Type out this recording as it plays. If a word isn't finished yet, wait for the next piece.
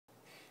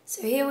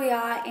So here we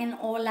are in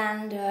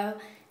Orlando,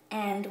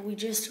 and we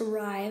just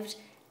arrived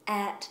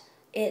at,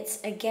 it's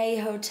a gay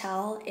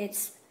hotel.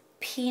 It's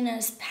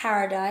Penis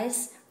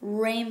Paradise,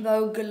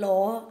 rainbow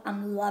galore.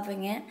 I'm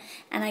loving it.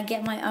 And I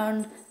get my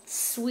own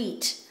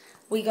suite.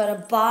 We got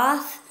a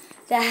bath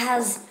that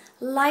has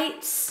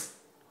lights.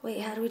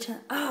 Wait, how do we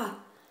turn?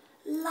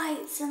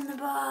 Lights in the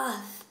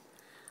bath.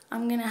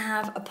 I'm gonna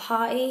have a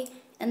party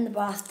in the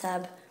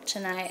bathtub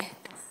tonight.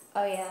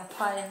 Oh yeah,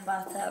 party in the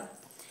bathtub.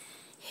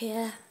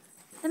 Here,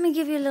 let me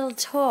give you a little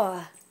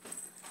tour.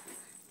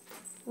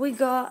 We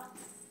got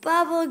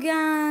bubble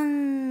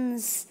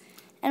guns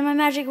and my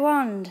magic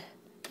wand.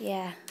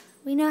 Yeah,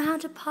 we know how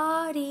to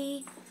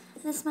party.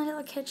 And this is my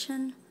little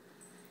kitchen.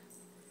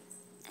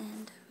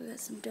 And we got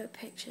some dope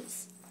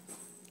pictures.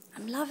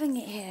 I'm loving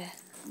it here.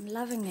 I'm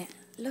loving it.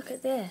 Look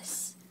at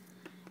this.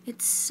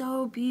 It's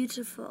so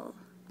beautiful.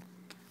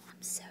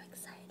 I'm so